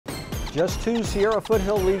Just 2 Sierra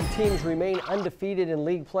Foothill League teams remain undefeated in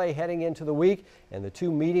league play heading into the week, and the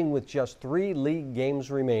 2 meeting with just 3 league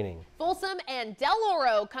games remaining. Folsom and Del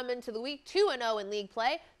Oro come into the week 2-0 in league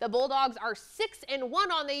play. The Bulldogs are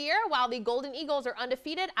 6-1 on the year, while the Golden Eagles are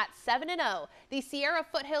undefeated at 7-0. The Sierra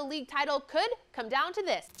Foothill League title could come down to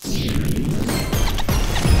this.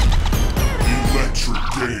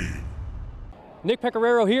 Electric game. Nick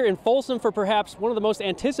Pecoraro here in Folsom for perhaps one of the most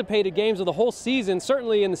anticipated games of the whole season,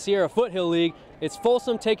 certainly in the Sierra Foothill League. It's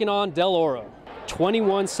Folsom taking on Del Oro.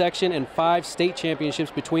 21 section and 5 state championships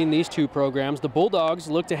between these 2 programs. The Bulldogs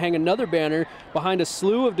look to hang another banner behind a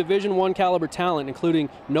slew of Division I caliber talent, including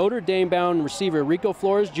Notre Dame-bound receiver Rico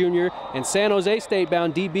Flores Jr. and San Jose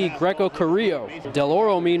State-bound DB Greco Carrillo. Del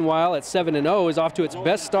Oro, meanwhile, at 7-0, is off to its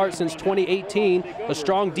best start since 2018. A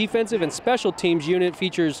strong defensive and special teams unit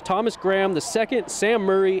features Thomas Graham II, Sam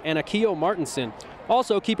Murray, and Akio Martinson.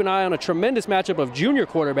 Also, keep an eye on a tremendous matchup of junior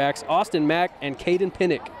quarterbacks, Austin Mack and CADEN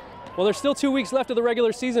PINNICK. Well, there's still 2 weeks left of the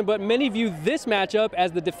regular season, but many view this matchup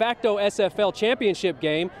as the de facto SFL championship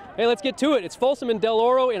game. Hey, let's get to it. It's Folsom and Del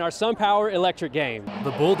Oro in our SunPower Electric game.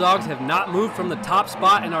 The Bulldogs have not moved from the top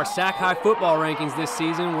spot in our SAC-HI football rankings this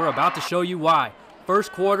season. We're about to show you why.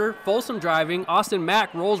 First quarter, Folsom driving, Austin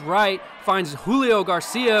Mack rolls right, finds Julio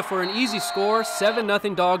GARCIA for an easy score,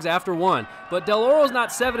 7-0 Dogs after 1. But Del Oro's not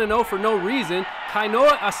 7-0 for no reason.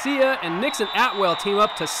 KAINOA, ACIA, and NIXON ATWELL team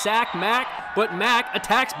up to sack Mack, but Mack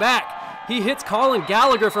attacks back. He hits COLIN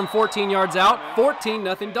Gallagher from 14 yards out,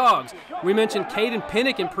 14-0 Dogs. We mentioned CADEN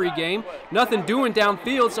PINNICK in pregame. Nothing doing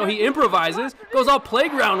downfield, so he improvises. Goes all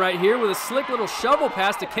playground right here with a slick little shovel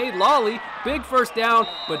pass to Cade LAWLEY. Big first down,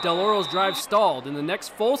 but Del Oro's drive stalled. In the next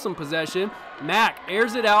Folsom possession, Mack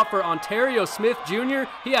airs it out for ONTERRIO Smith Jr.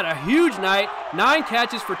 He had a huge night, 9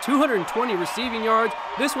 catches for 220 receiving yards.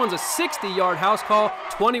 This one's a 60-yard house call,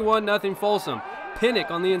 21-0 Folsom.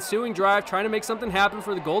 PINNICK on the ensuing drive trying to make something happen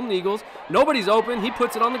for the Golden Eagles. Nobody's open. He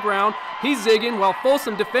puts it on the ground. He's zigging while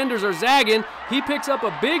Folsom defenders are zagging. He picks up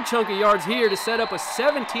a big chunk of yards here to set up a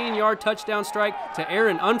 17-yard touchdown strike to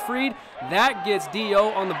Aaron Unfried. That gets DO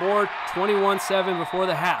on the board, 21-7 before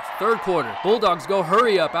the half. Third quarter, Bulldogs go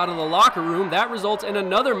hurry up out of the locker room. That results in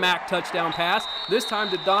another Mack touchdown pass, this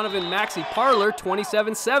time to Donovan Maxey Parler,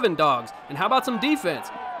 27-7 Dogs. And how about some defense?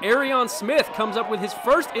 Arion Smith comes up with his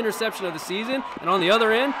first interception of the season, and on the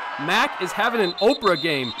other end, Mack is having an Oprah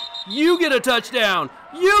game. You get a touchdown!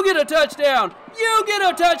 You get a touchdown! You get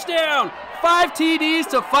a touchdown! 5 TDs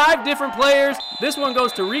to 5 different players. This one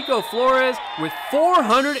goes to Rico Flores with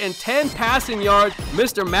 410 passing yards.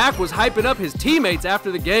 Mr. Mack was hyping up his teammates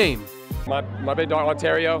after the game. My big dog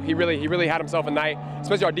ONTERRIO, he really had himself a night,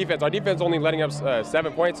 especially our defense. Our defense only letting up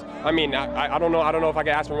 7 points. I mean, I don't know if I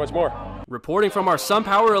can ask for much more. Reporting from our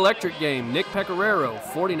SunPower Electric game, Nick Pecoraro,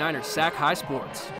 49ers SAC-HI Sports.